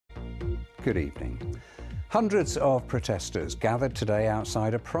Good evening. Hundreds of protesters gathered today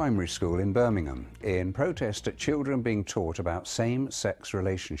outside a primary school in Birmingham in protest at children being taught about same-sex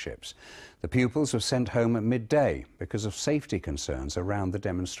relationships. The pupils were sent home at midday because of safety concerns around the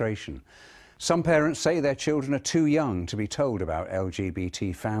demonstration. Some parents say their children are too young to be told about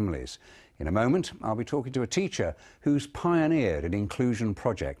LGBT families. In a moment, I'll be talking to a teacher who's pioneered an inclusion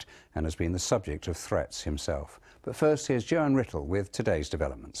project and has been the subject of threats himself. But first, here's Joanne Riddle with today's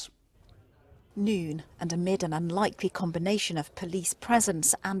developments. Noon, and amid an unlikely combination of police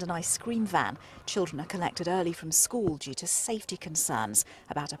presence and an ice cream van, children are collected early from school due to safety concerns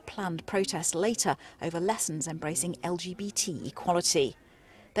about a planned protest later over lessons embracing LGBT equality.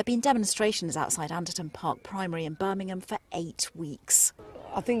 There have been demonstrations outside Anderton Park Primary in Birmingham for 8 weeks.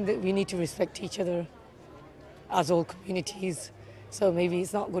 I think that we need to respect each other as all communities. So maybe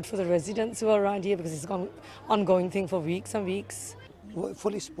it's not good for the residents who are around here because it's an ongoing thing for weeks and weeks.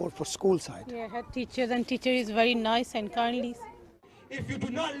 Fully support for school side. Yeah, head teachers and teacher is very nice and kindly. If you do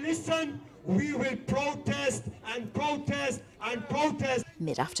not listen, we will protest and protest and protest.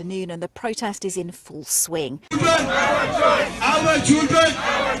 Mid-afternoon and the protest is in full swing. Our children,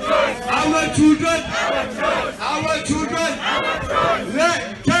 our children, our children,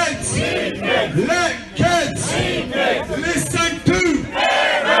 let kids, listen to,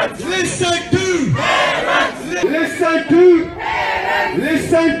 listen to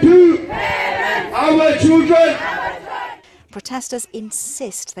our children. Protesters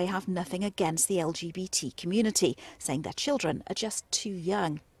insist they have nothing against the LGBT community, saying their children are just too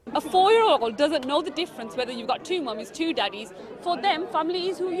young. A 4-year-old doesn't know the difference whether you've got 2 mummies, 2 daddies. For them, family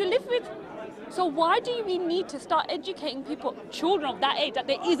is who you live with. So why do we need to start educating people, children of that age, that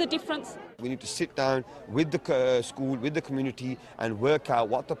there is a difference? We need to sit down with the school, with the community and work out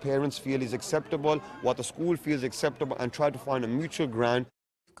what the parents feel is acceptable, what the school feels acceptable, and try to find a mutual ground.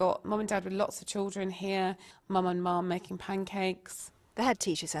 We've got mum and dad with lots of children here, mum and mum making pancakes. The head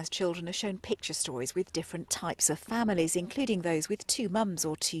teacher says children are shown picture stories with different types of families, including those with 2 mums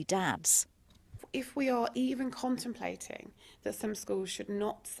or 2 dads. If we are even contemplating that some schools should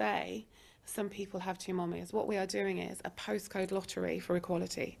not say some people have 2 mummies, what we are doing is a postcode lottery for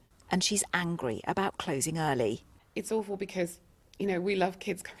equality. And she's angry about closing early. It's awful because, you know, we love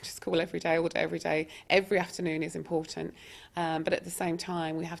kids coming to school every day, all day, every day. Every afternoon is important. But at the same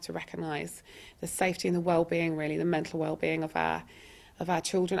time, we have to recognise the safety and the well-being, really, the mental well-being of our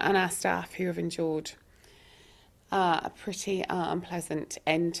children and our staff who have endured a pretty unpleasant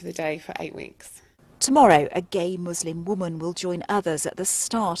end to the day for 8 weeks. Tomorrow, a gay Muslim woman will join others at the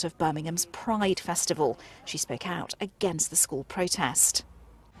start of Birmingham's Pride Festival. She spoke out against the school protest.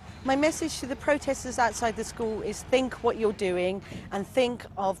 My message to the protesters outside the school is think what you're doing and think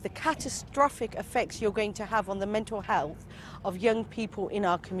of the catastrophic effects you're going to have on the mental health of young people in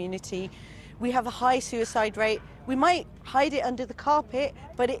our community. We have a high suicide rate. We might hide it under the carpet,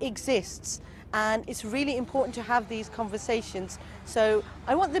 but it exists. And it's really important to have these conversations. So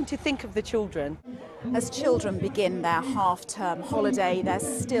I want them to think of the children. As children begin their half-term holiday, there's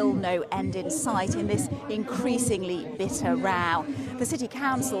still no end in sight in this increasingly bitter row. The City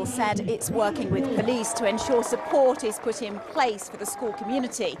Council said it's working with police to ensure support is put in place for the school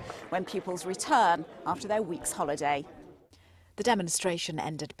community when pupils return after their week's holiday. The demonstration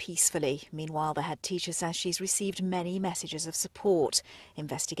ended peacefully. Meanwhile, the head teacher says she's received many messages of support.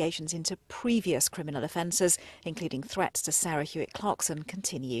 Investigations into previous criminal offences, including threats to Sarah Hewitt-Clarkson,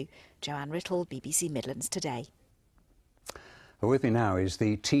 continue. Joanne Riddle, BBC Midlands Today. Well, with me now is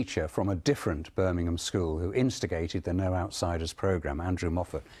the teacher from a different Birmingham school who instigated the No Outsiders programme, Andrew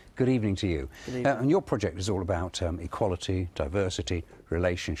Moffat. Good evening to you. Good evening. And your project is all about equality, diversity,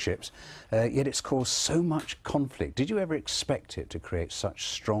 relationships, yet it's caused so much conflict. Did you ever expect it to create such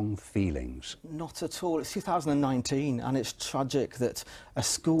strong feelings? Not at all. It's 2019 and it's tragic that a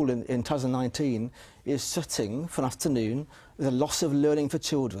school in 2019 is sitting for an afternoon with a loss of learning for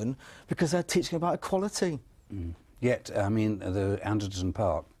children because they're teaching about equality. Mm. Yet, I mean, the Anderton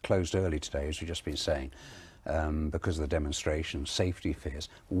Park closed early today, as we've just been saying, because of the demonstration, safety fears.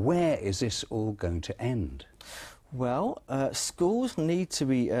 Where is this all going to end? Well, schools need to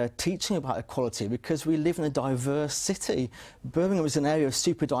be teaching about equality because we live in a diverse city. Birmingham is an area of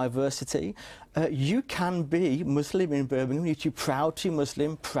super diversity. You can be Muslim in Birmingham. You need to be proud to be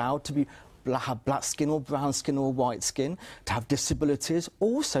Muslim, proud to be have black skin or brown skin or white skin, to have disabilities,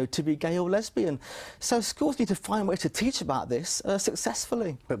 also to be gay or lesbian. So schools need to find ways to teach about this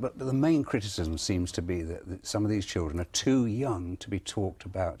successfully. But the main criticism seems to be that some of these children are too young to be talked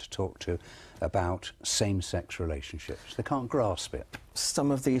to about same-sex relationships. They can't grasp it. Some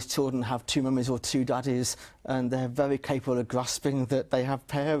of these children have two mummies or two daddies, and they're very capable of grasping that they have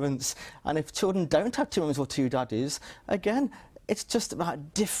parents. And if children don't have two mummies or two daddies, again, it's just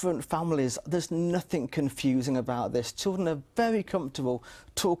about different families. There's nothing confusing about this. Children are very comfortable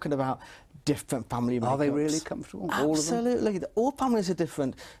talking about different family makeups. Are they really comfortable? Absolutely. All families are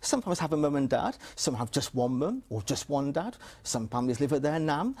different. Some families have a mum and dad. Some have just one mum or just one dad. Some families live with their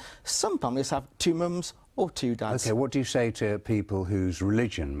nan. Some families have two mums or two dads. OK, what do you say to people whose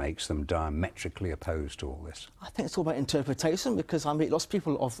religion makes them diametrically opposed to all this? I think it's all about interpretation, because I meet lots of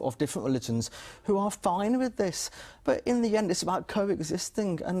people of different religions who are fine with this. But in the end, it's about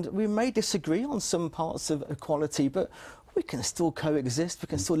coexisting, and we may disagree on some parts of equality, but we can still coexist, we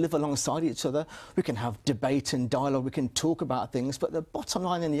can still live alongside each other, we can have debate and dialogue, we can talk about things, but the bottom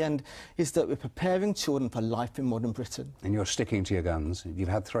line in the end is that we're preparing children for life in modern Britain. And you're sticking to your guns. You've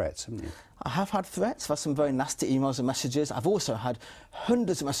had threats, haven't you? I have had threats. I've had some very nasty emails and messages. I've also had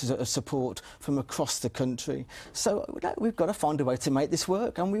hundreds of messages of support from across the country. So we've got to find a way to make this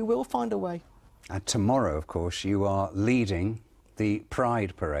work, and we will find a way. And tomorrow, of course, you are leading the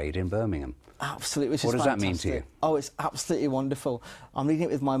Pride Parade in Birmingham. Absolutely. What does that mean to you? Oh, it's absolutely wonderful. I'm leading it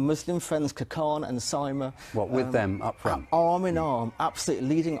with my Muslim friends, Kakan and Saima. What, with them up front? Arm in arm, absolutely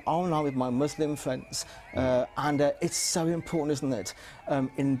leading arm in arm with my Muslim friends. And it's so important, isn't it,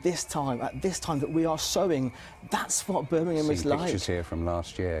 at this time that we are showing that's what Birmingham is like. Pictures here from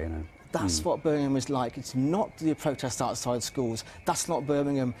last year, you know. That's what Birmingham is like. It's not the protest outside schools. That's not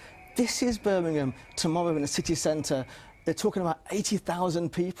Birmingham. This is Birmingham. Tomorrow in the city centre, they're talking about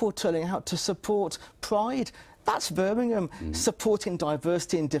 80,000 people turning out to support Pride. That's Birmingham, supporting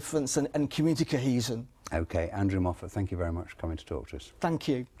diversity and difference and community cohesion. OK, Andrew Moffat, thank you very much for coming to talk to us. Thank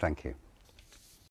you. Thank you.